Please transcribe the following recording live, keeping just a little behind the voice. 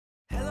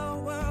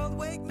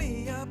wake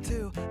me up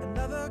to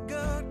another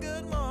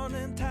good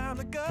morning, time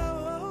to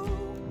go.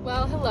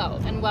 Well, hello,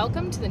 and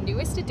welcome to the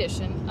newest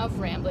edition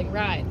of Rambling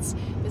Rides.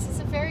 This is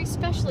a very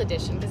special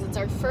edition because it's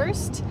our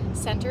first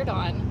centered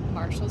on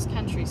Marshall's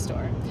Country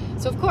Store.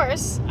 So, of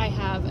course, I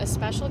have a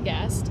special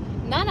guest,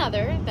 none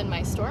other than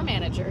my store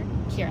manager,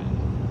 Kyra.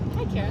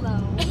 Hi, Kyra.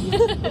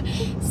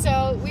 Hello.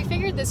 So, we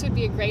figured this would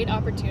be a great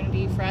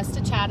opportunity for us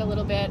to chat a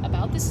little bit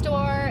about the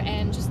store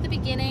and just the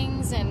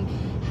beginnings and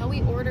how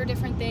we order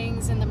different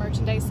things and the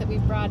merchandise that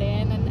we've brought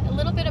in, and a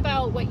little bit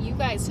about what you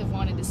guys have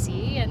wanted to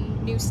see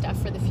and new stuff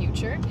for the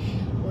future.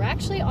 We're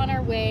actually on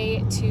our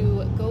way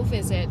to go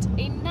visit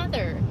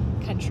another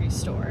country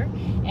store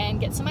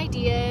and get some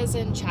ideas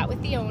and chat with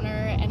the owner,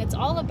 and it's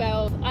all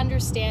about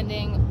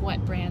understanding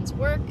what brands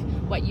work,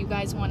 what you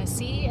guys want to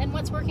see, and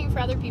what's working for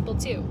other people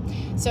too.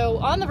 So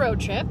on the road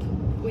trip,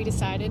 we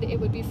decided it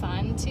would be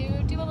fun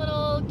to do a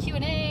little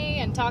Q&A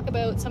and talk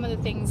about some of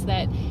the things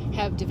that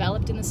have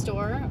developed in the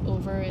store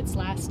over its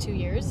last 2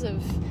 years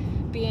of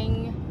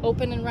being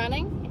open and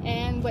running,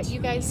 and what you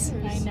guys,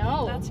 I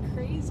know, that's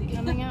crazy,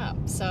 coming up.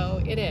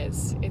 So it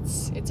is.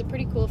 It's a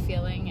pretty cool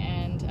feeling,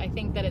 and I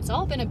think that it's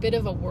all been a bit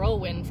of a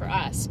whirlwind for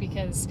us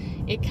because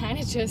it kind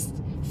of just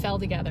fell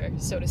together,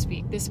 so to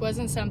speak. This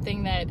wasn't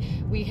something that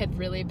we had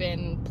really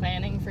been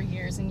planning for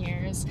years and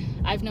years.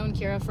 I've known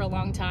Kyra for a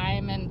long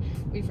time, and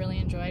we've really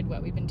enjoyed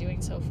what we've been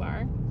doing so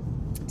far.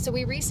 So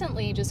we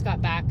recently just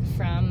got back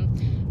from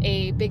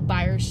a big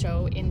buyer's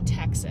show in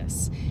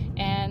Texas,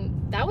 and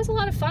that was a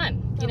lot of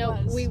fun.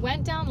 We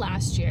went down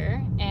last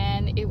year,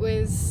 and it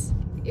was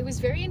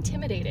very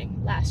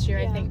intimidating last year,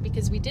 I think,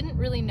 because we didn't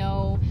really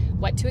know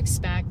what to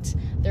expect.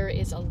 There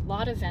is a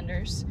lot of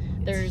vendors.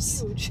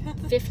 There's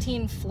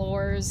 15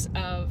 floors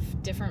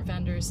of different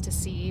vendors to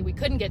see. We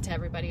couldn't get to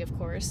everybody, of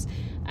course,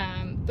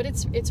 but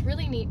it's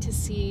really neat to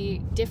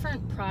see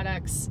different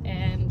products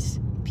and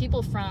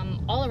people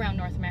from all around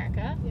North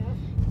America. Yeah,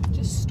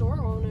 just store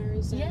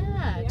owners.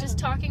 And, just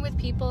talking with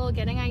people,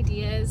 getting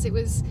ideas. It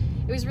was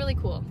really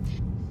cool.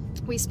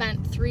 We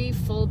spent 3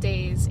 full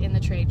days in the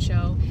trade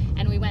show,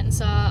 and we went and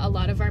saw a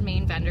lot of our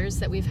main vendors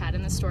that we've had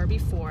in the store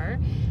before,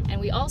 and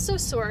we also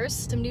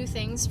sourced some new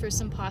things for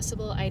some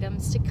possible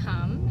items to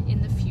come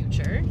in the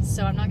future.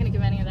 So I'm not going to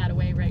give any of that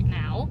away right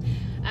now.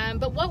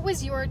 But what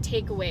was your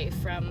takeaway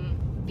from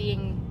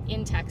being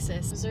in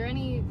Texas? Was there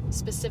any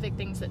specific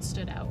things that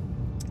stood out?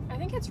 I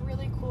think it's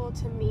really cool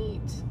to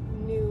meet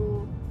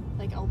new,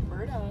 like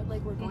Alberta,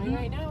 like we're going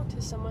right now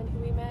to someone who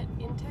we met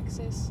in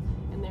Texas,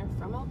 and they're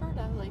from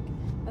Alberta. Like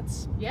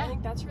I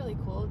think that's really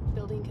cool,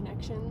 building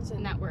connections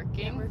and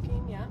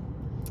networking, yeah.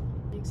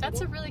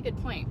 That's a really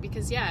good point,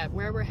 because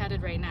where we're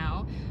headed right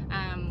now,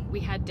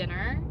 we had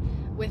dinner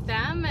with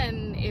them,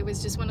 and it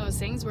was just one of those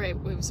things where it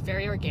was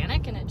very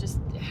organic, and it just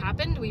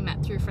happened. We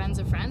met through friends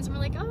of friends, and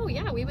we're like, oh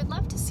yeah, we would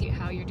love to see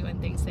how you're doing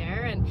things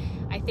there. And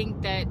I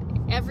think that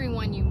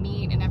everyone you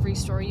meet and every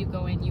store you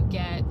go in, you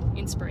get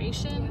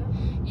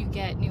inspiration, you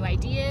get new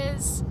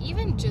ideas,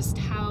 even just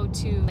how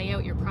to lay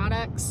out your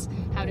products,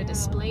 how to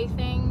display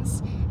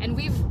things. And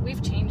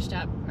we've changed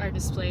up our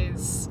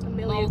displays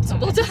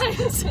multiple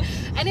times.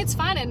 And it's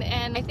fun,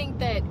 and I think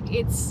that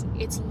it's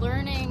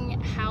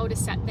learning how to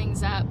set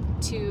things up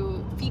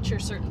to feature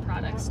certain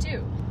products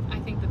too. I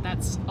think that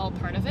that's all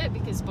part of it,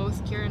 because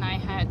both Kyra and I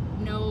had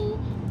no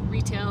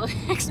retail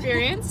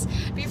experience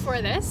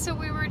before this, so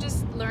we were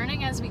just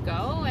learning as we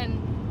go. And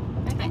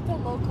I think the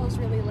locals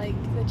really like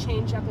the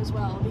change up as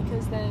well,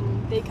 because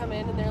then they come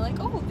in and they're like,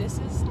 oh, this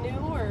is new,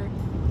 or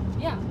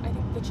I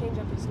think the change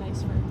up is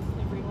nice for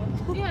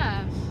everyone.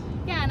 yeah,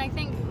 and I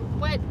think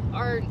what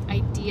our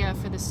idea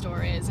for the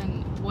store is,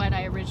 and what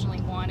I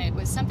originally wanted,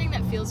 was something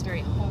that feels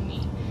very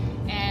homey.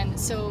 And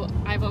so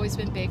I've always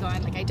been big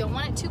on, like, I don't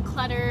want it too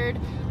cluttered.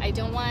 I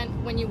don't want,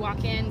 when you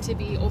walk in, to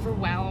be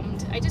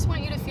overwhelmed. I just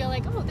want you to feel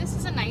like, oh, this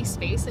is a nice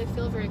space. I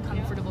feel very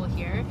comfortable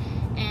here.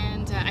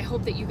 And I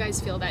hope that you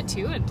guys feel that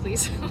too. And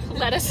please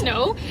let us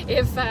know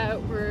if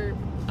we're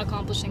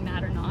accomplishing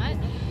that or not.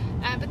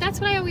 But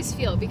that's what I always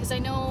feel, because I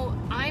know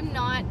I'm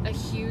not a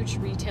huge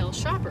retail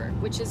shopper,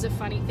 which is a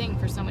funny thing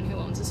for someone who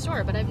owns a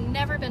store, but I've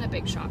never been a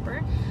big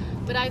shopper.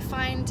 But I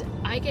find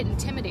I get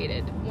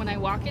intimidated when I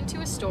walk into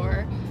a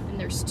store and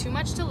there's too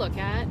much to look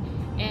at,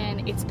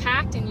 and it's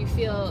packed and you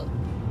feel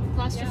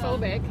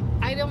claustrophobic.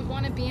 I don't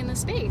want to be in the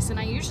space, and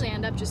I usually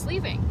end up just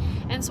leaving.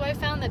 And so I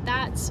found that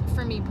that's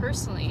for me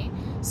personally.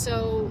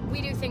 So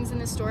we do things in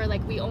the store,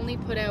 like we only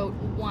put out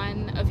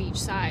one of each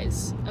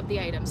size of the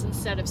items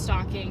instead of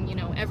stocking,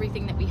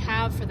 everything that we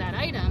have for that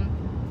item.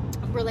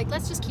 We're like,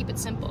 let's just keep it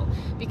simple,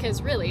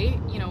 because really,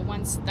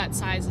 once that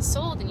size is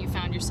sold and you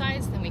found your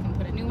size, then we can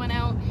put a new one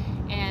out.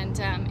 And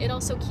it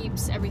also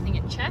keeps everything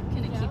in check,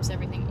 and it keeps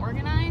everything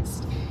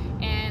organized.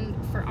 And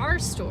for our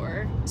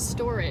store,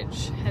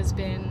 storage has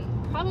been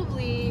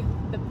probably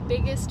the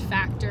biggest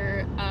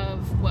factor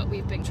of what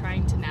we've been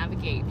trying to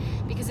navigate,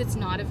 because it's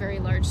not a very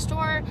large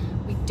store.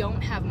 We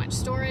don't have much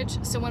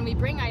storage. So when we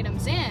bring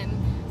items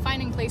in,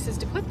 finding places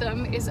to put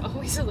them is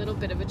always a little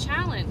bit of a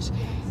challenge.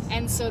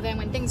 And so then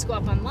when things go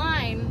up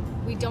online,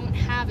 we don't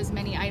have as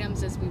many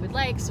items as we would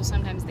like, so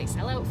sometimes they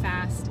sell out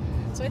fast.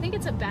 So I think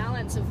it's a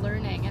balance of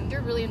learning, and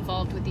they're really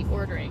involved with the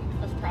ordering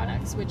of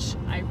products, which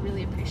I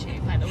really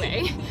appreciate, by the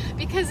way,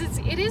 because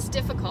it is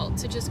difficult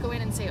to just go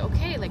in and say,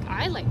 okay, like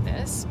I like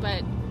this,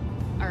 but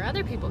are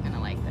other people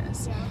gonna like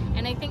this? Yeah.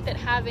 And I think that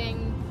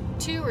having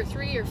 2 or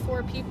 3 or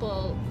 4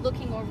 people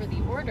looking over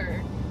the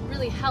order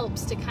really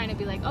helps to kind of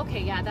be like, okay,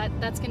 yeah,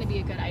 that's gonna be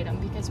a good item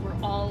because we're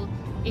all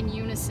in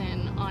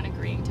unison on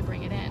agreeing to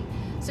bring it in.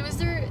 So is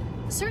there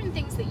certain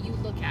things that you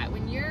look at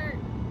when you're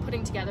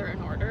putting together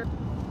an order?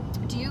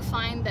 Do you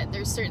find that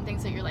there's certain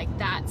things that you're like,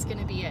 that's going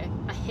to be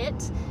a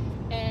hit?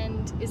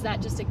 And is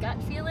that just a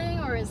gut feeling,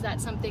 or is that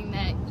something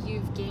that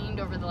you've gained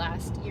over the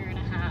last 1.5 years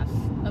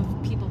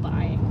of people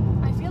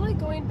buying? I feel like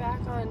going back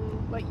on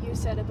what you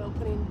said about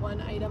putting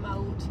one item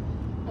out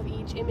of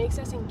each, it makes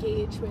us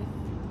engage with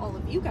all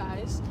of you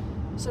guys.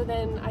 So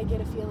then I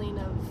get a feeling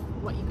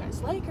of what you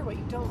guys like or what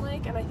you don't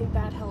like, and I think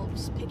that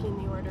helps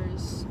picking the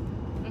orders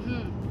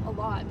a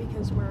lot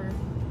because we're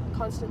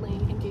constantly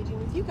engaging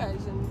with you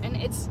guys. And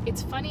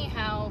it's funny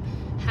how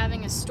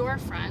having a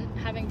storefront,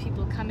 having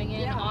people coming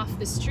in off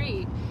the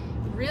street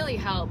really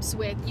helps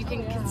with, you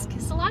can,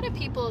 because a lot of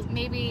people,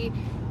 maybe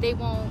they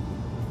won't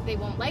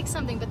like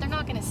something, but they're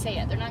not going to say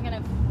it. They're not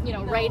going to,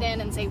 write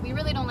in and say, we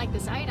really don't like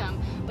this item.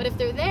 But if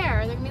they're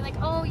there, they're going to be like,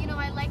 oh,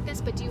 I like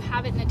this, but do you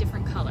have it in a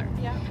different color?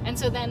 Yeah. And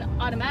so then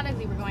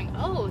automatically we're going,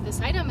 oh,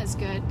 this item is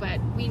good, but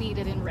we need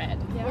it in red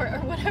or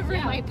whatever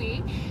it might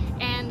be.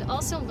 And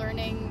also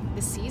learning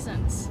the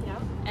seasons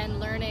and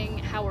learning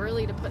how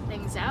early to put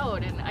things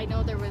out. And I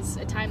know there was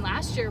a time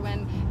last year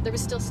when there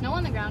was still snow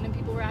on the ground and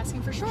people were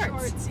asking for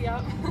shorts.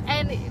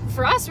 And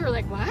for us, we were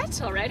like,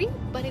 what, already?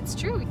 But it's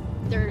true.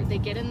 They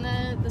get in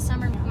the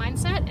summer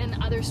mindset,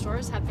 and other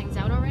stores have things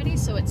out already,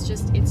 so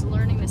it's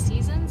learning the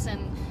seasons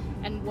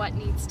and what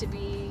needs to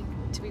be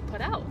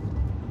put out.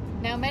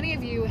 Now, many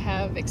of you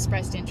have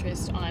expressed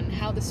interest on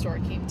how the store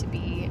came to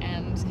be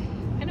and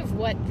kind of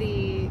what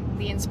the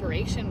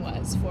inspiration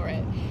was for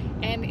it.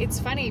 And it's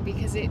funny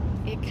because it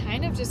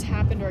kind of just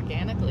happened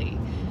organically.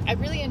 I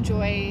really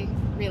enjoy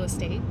real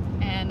estate,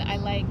 and I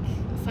like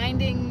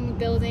finding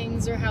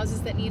buildings or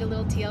houses that need a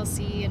little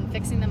TLC and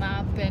fixing them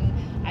up and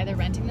either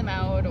renting them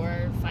out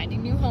or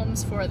finding new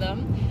homes for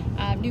them,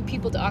 new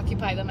people to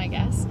occupy them, I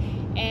guess.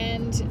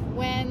 And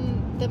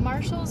when the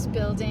Marshall's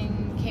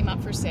building came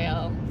up for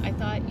sale, I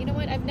thought, you know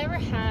what, I've never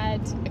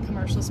had a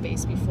commercial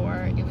space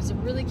before. It was a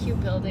really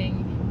cute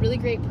building, really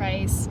great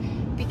price,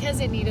 because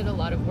it needed a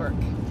lot of work.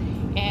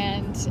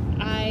 And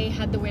I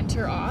had the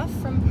winter off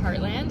from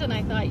Heartland, and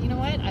I thought, you know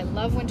what, I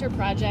love winter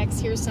projects.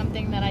 Here's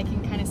something that I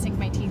can kind of sink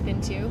my teeth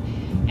into.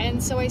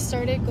 And so I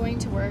started going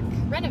to work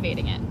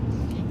renovating it.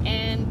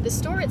 And the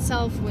store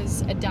itself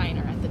was a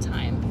diner at the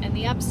time, and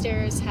the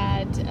upstairs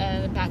had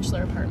a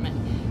bachelor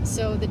apartment.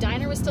 So the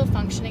diner was still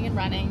functioning and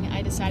running.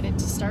 I decided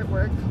to start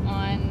work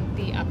on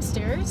the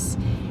upstairs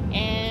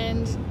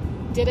and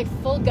did a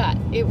full gut.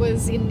 It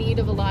was in need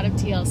of a lot of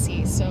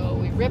TLC, so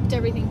we ripped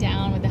everything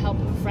down with the help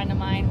of a friend of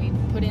mine.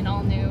 We put in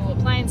all new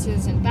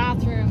appliances and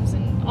bathrooms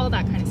and all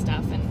that kind of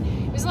stuff,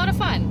 and it was a lot of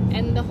fun.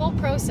 And the whole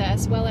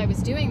process, while I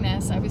was doing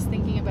this, I was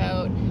thinking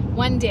about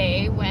one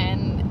day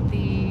when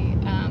the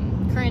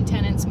current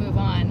tenants move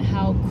on,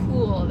 how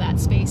cool that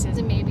space is,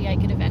 and maybe I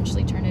could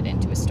eventually turn it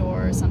into a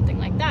store or something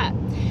like that.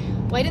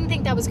 Well, I didn't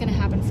think that was going to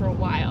happen for a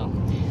while,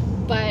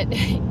 but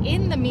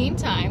in the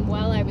meantime,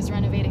 while I was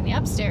renovating the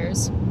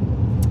upstairs,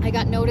 I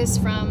got notice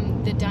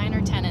from the diner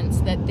tenants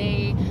that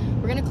they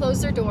were going to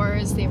close their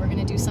doors, they were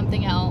going to do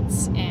something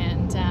else,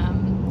 and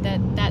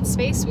that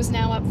space was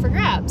now up for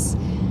grabs.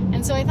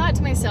 And so I thought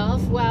to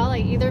myself, well, I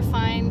either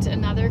find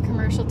another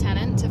commercial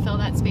tenant to fill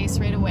that space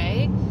right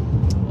away,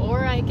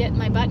 or I get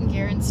my butt in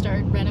gear and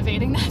start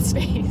renovating that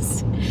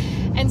space.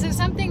 And so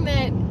something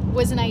that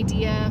was an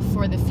idea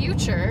for the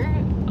future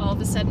all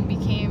of a sudden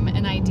became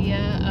an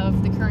idea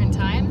of the current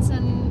times,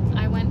 and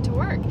I went to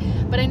work.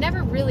 But I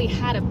never really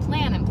had a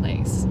plan in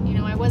place.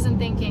 I wasn't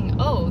thinking,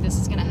 oh, this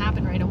is going to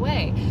happen right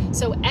away.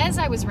 So as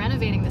I was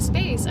renovating the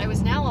space, I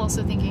was now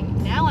also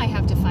thinking, now I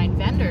have to find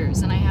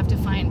vendors, and I have to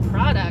find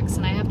products,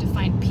 and I have to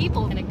find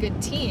people and a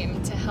good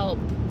team to help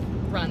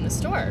run the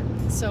store.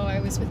 So I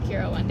was with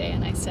Kyra one day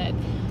and I said,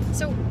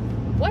 so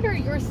what are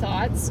your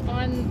thoughts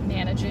on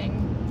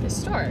managing this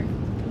store?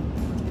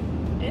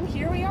 And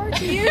here we are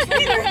 2 years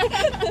later.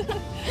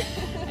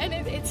 And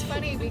it's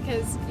funny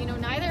because,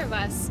 neither of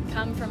us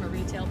come from a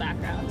retail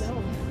background.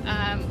 No.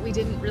 We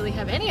didn't really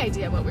have any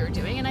idea what we were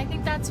doing, and I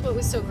think that's what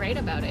was so great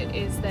about it,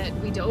 is that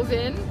we dove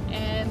in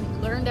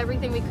and learned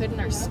everything we could and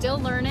are still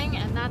learning.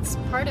 And that's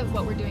part of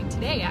what we're doing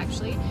today,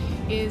 actually,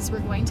 is we're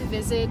going to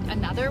visit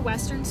another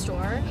Western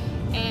store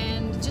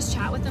and just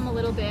chat with them a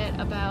little bit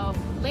about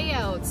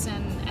layouts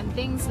and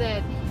things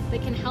that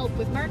can help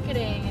with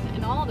marketing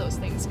and all those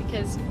things,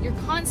 because you're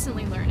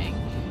constantly learning,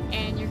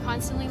 and you're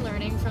constantly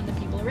learning from the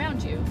people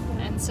around you.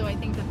 And so I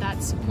think that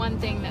that's one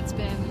thing that's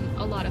been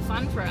a lot of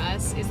fun for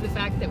us, is the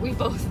fact that we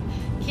both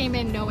came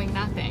in knowing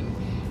nothing.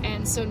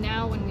 And so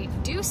now when we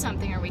do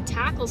something or we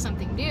tackle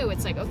something new,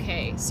 it's like,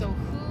 okay, so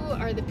who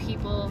are the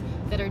people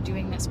that are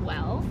doing this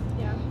well?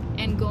 Yeah.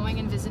 And going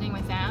and visiting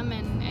with them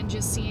and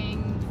just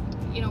seeing,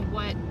 you know,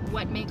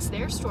 what makes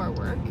their store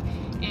work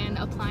and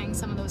applying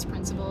some of those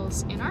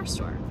principles in our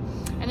store.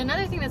 And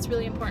another thing that's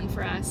really important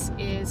for us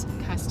is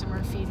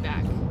customer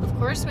feedback. Of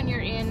course, when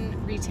you're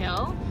in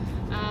retail,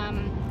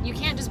 you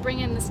can't just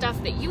bring in the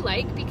stuff that you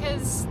like,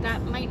 because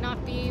that might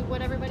not be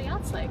what everybody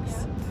else likes.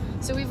 Yeah.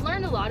 So we've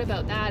learned a lot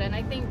about that, and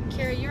I think,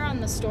 Kyra, you're on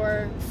the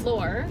store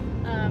floor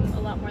a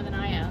lot more than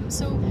I am.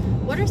 So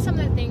what are some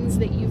of the things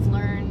that you've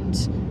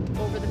learned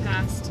over the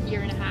past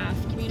year and a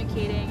half,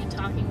 communicating and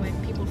talking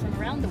with people from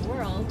around the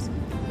world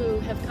who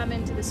have come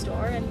into the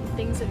store, and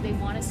things that they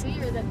want to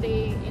see or that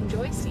they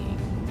enjoy seeing?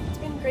 It's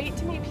been great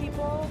to meet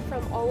people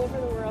from all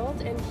over the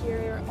world and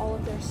hear all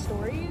of their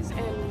stories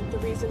and the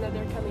reason that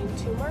they're coming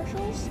to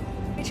Marshall's.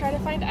 We try to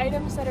find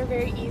items that are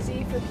very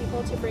easy for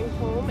people to bring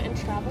home and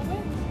travel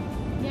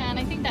with. Yeah, and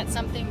I think that's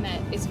something that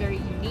is very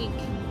unique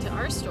to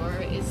our store,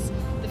 is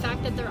the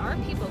fact that there are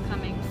people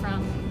coming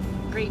from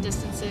great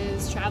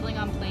distances, traveling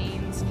on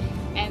planes,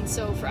 and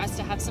so for us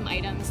to have some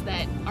items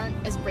that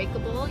aren't as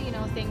breakable, you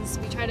know, things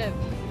we try to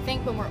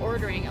think when we're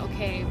ordering,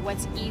 okay,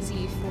 what's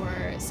easy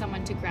for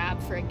someone to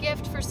grab for a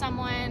gift for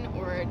someone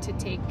or to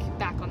take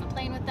back on the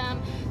plane with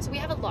them. So we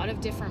have a lot of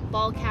different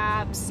ball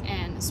caps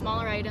and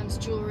smaller items,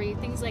 jewelry,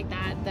 things like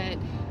that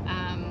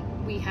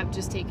we have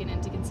just taken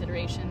into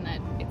consideration,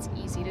 that it's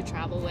easy to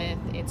travel with,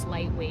 it's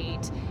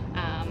lightweight,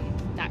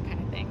 that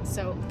kind of thing.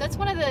 So that's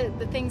one of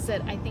the things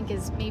that I think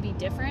is maybe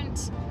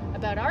different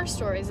about our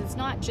store, is it's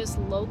not just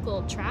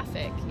local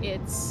traffic,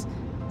 it's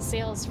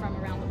sales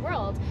from around the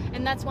world.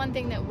 And that's one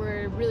thing that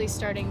we're really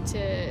starting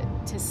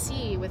to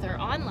see with our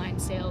online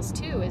sales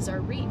too, is our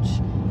reach,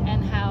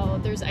 and how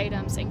there's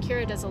items, and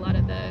Kyra does a lot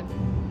of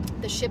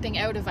the shipping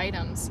out of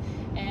items,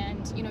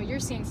 and you know, you're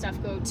seeing stuff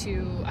go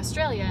to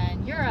Australia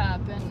and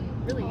Europe and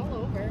really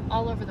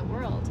all over the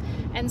world.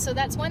 And so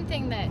that's one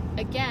thing that,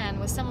 again,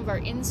 with some of our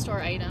in-store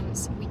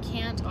items, we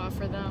can't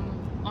offer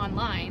them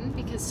online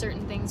because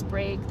certain things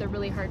break, they're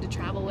really hard to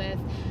travel with.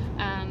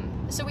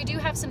 So we do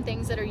have some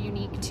things that are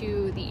unique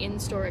to the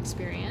in-store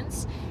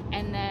experience,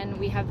 and then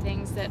we have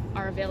things that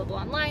are available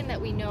online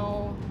that we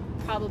know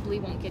probably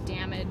won't get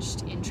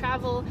damaged in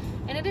travel.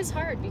 And it is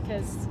hard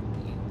because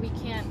we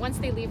can't, once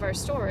they leave our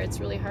store, it's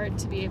really hard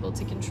to be able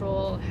to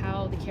control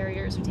how the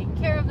carriers are taking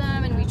care of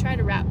them, and we try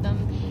to wrap them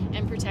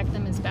and protect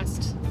them as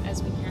best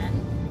as we can.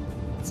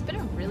 It's been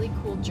a really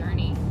cool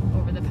journey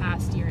over the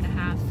past year and a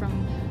half,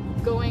 from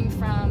going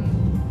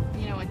from,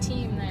 you know, a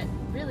team that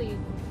really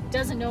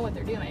doesn't know what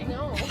they're doing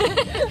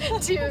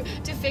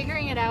to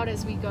figuring it out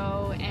as we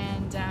go,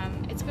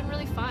 and it's been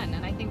really fun,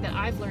 and I think that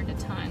I've learned a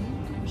ton,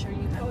 and I'm sure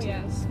you have too. Oh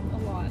yes, a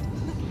lot.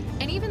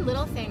 And even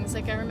little things,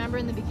 like I remember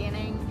in the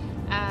beginning,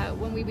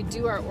 when we would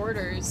do our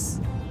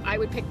orders, I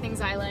would pick things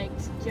I liked,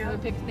 Kyra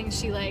would pick things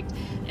she liked,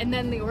 and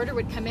then the order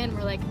would come in,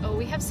 we're like, oh,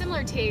 we have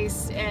similar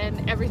tastes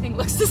and everything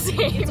looks the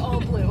same. It's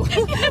all blue.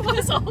 It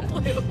was all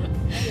blue.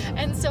 Yeah.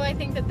 And so I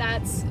think that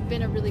that's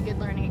been a really good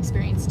learning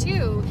experience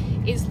too,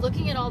 is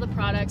looking at all the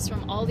products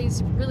from all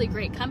these really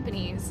great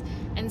companies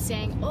and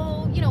saying,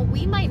 oh, you know,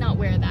 we might not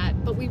wear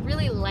that, but we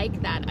really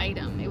like that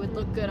item. It would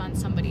look good on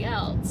somebody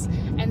else.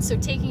 And so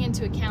taking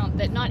into account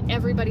that not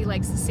everybody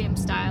likes the same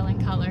style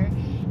and color,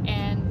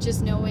 and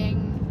just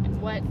knowing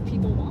what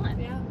people want.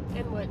 Yeah,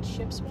 and what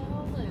ships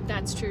well. And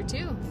that's true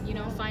too. You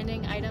know,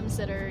 finding items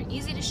that are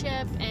easy to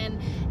ship,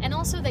 and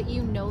also that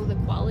you know the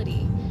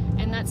quality.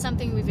 And that's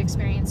something we've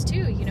experienced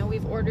too. You know,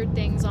 we've ordered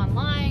things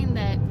online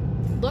that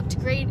looked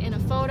great in a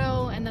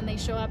photo, and then they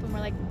show up and we're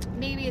like,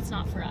 maybe it's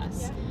not for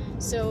us. Yeah.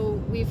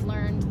 So we've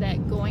learned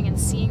that going and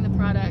seeing the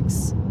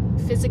products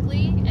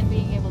physically and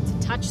being able to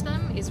touch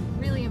them is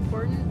really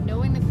important.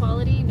 Knowing the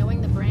quality,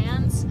 knowing the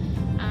brands.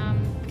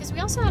 Because we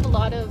also have a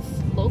lot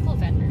of local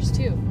vendors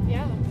too.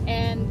 Yeah.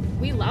 And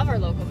we love our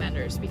local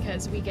vendors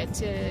because we get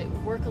to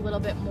work a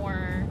little bit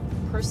more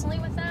personally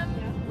with them.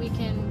 Yeah. We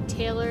can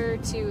tailor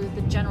to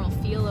the general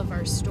feel of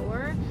our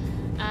store.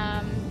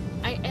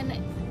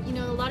 You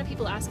know, a lot of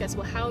people ask us,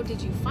 well, how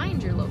did you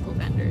find your local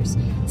vendors?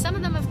 Some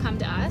of them have come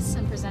to us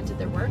and presented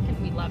their work,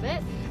 and we love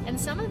it. And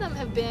some of them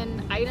have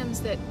been items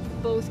that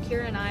both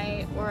Kyra and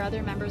I or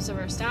other members of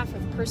our staff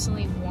have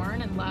personally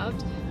worn and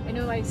loved. I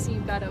know I see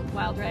you've got a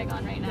wild rag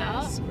on right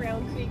now. Yes,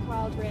 Brown Creek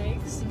Wild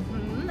Rags.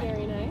 Mm-hmm.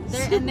 Very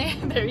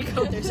nice. There you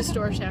go, there's a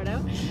store shout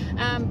out.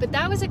 But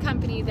that was a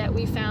company that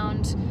we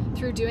found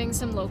through doing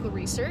some local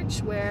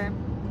research, where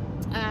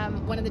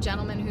one of the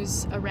gentlemen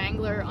who's a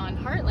wrangler on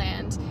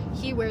Heartland,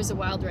 he wears a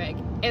wild rag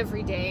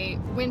every day,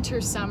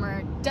 winter,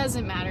 summer,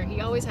 doesn't matter. He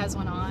always has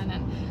one on.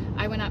 And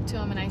I went up to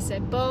him and I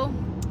said, Bo,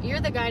 you're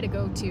the guy to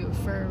go to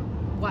for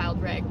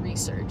wild rag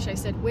research. I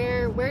said,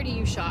 where do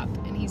you shop?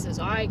 And he says,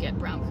 oh, I get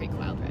Brown Creek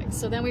Wild Rags.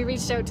 So then we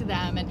reached out to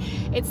them, and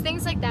it's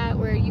things like that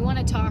where you want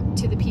to talk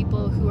to the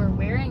people who are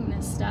wearing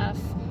this stuff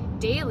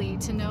daily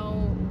to know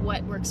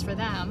what works for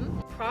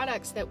them.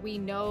 Products that we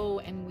know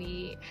and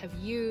we have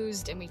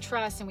used and we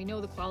trust and we know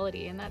the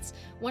quality, and that's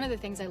one of the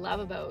things I love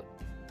about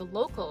the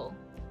local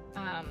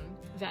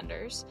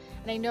vendors.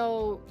 And I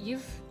know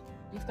you've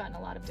gotten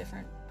a lot of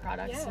different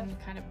products and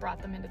kind of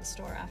brought them into the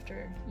store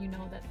after you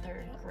know that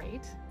they're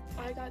great.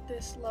 I got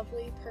this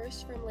lovely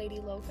purse from Lady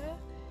Loca,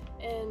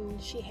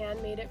 and she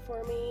handmade it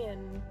for me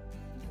and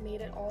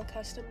made it all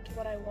custom to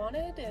what I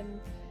wanted. And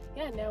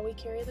yeah, now we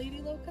carry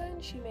Lady Loca,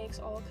 and she makes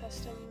all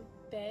custom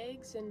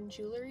bags and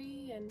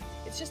jewelry, and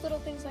it's just little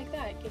things like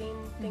that, getting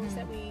things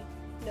that we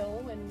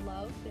know and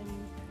love. And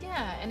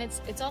yeah, and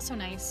it's also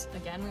nice,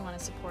 again, we want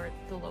to support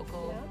the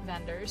local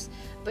vendors,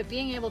 but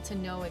being able to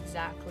know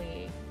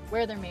exactly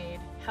where they're made,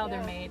 how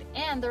they're made,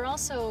 and they're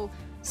also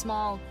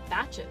small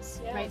batches,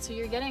 right? So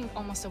you're getting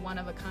almost a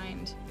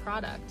one-of-a-kind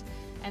product,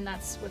 and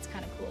that's what's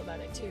kind of cool about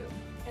it too.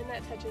 And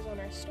that touches on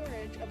our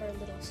storage of our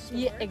little store.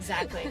 Yeah,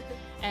 exactly.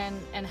 and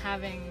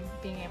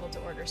being able to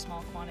order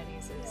small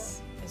quantities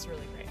is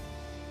really great.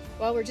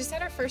 Well, we're just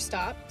at our first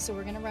stop, so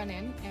we're gonna run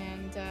in,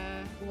 and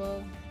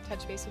we'll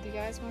touch base with you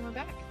guys when we're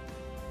back.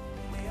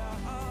 We are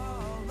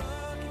all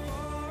looking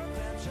for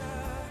adventure.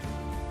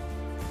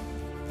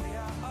 We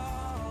are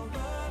all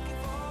looking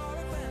for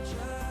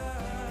adventure.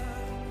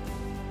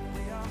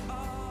 We are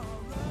all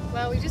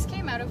Well, we just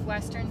came out of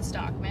Western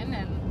Stockman,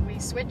 and we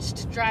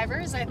switched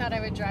drivers. I thought I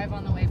would drive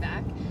on the way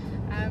back,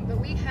 but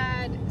we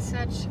had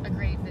such a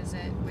great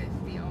visit with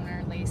the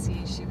owner,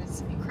 Lacey. She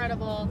was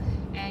incredible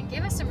and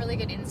gave us some really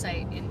good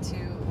insight into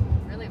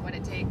really what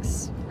it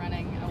takes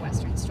running a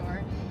Western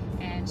store.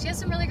 And she has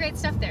some really great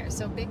stuff there.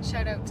 So big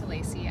shout out to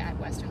Lacey at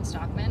Western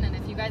Stockman. And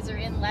if you guys are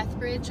in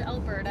Lethbridge,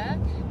 Alberta,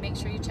 make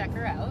sure you check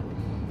her out.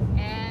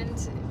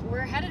 And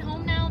we're headed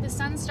home now. The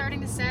sun's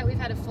starting to set. We've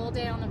had a full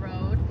day on the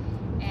road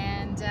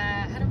and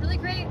had a really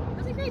great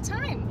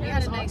time. We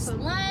had a nice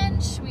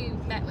lunch. We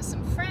met with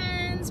some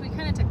friends. We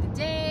kind of took the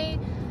day.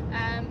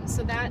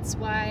 So that's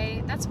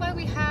why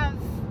we have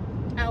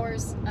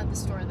hours at the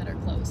store that are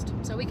closed.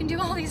 So we can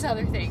do all these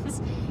other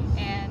things.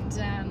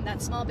 And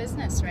that's small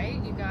business, right?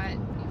 You've got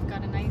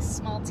a nice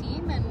small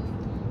team,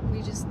 and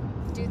we just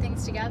do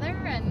things together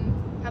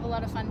and have a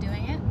lot of fun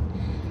doing it.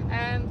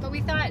 But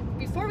we thought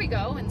before we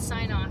go and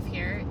sign off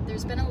here,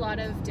 there's been a lot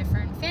of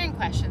different fan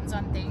questions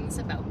on things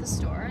about the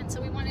store, and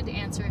so we wanted to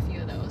answer a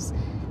few of those.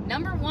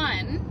 Number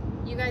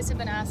one, you guys have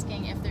been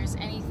asking if there's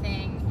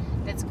anything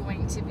that's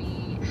going to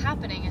be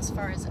happening as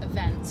far as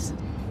events.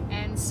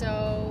 And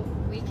so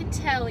we can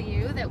tell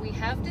you that we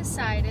have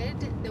decided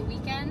the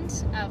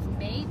weekend of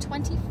May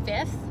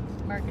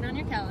 25th, mark it on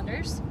your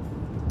calendars,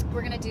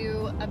 we're gonna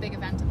do a big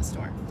event at the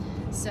store.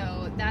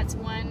 So that's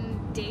one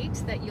date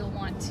that you'll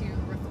want to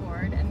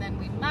record, and then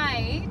we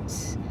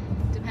might,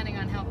 depending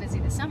on how busy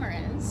the summer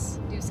is,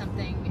 do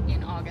something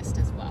in August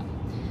as well.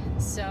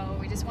 So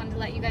we just wanted to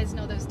let you guys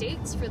know those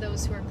dates for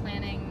those who are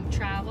planning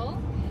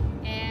travel.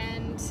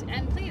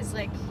 And please,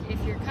 like,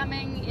 if you're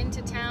coming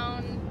into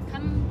town,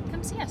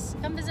 come see us,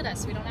 come visit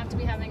us. We don't have to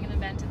be having an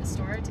event at the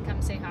store to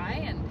come say hi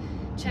and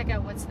check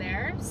out what's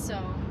there. So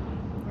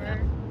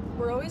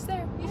we're always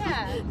there.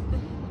 Yeah.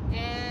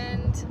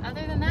 And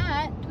other than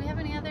that, do we have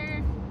any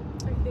other?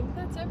 I think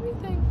that's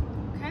everything.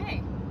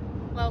 Okay.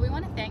 Well, we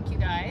want to thank you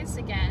guys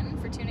again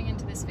for tuning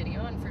into this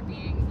video and for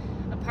being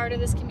a part of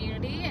this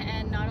community,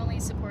 and not only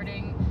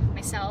supporting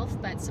myself,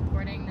 but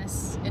supporting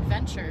this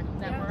adventure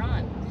that we're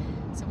on.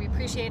 So we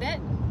appreciate it,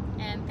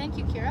 and thank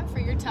you, Kyra, for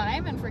your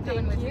time and for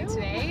coming with me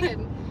today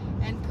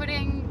and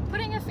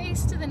putting a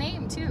face to the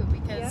name too,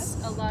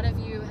 because a lot of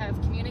you have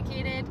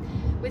communicated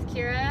with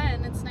Kyra,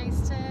 and it's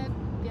nice to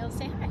be able to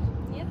say hi.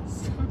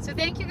 Yes. So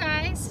thank you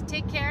guys,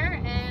 take care,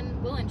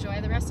 and we'll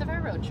enjoy the rest of our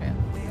road trip.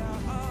 We are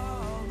all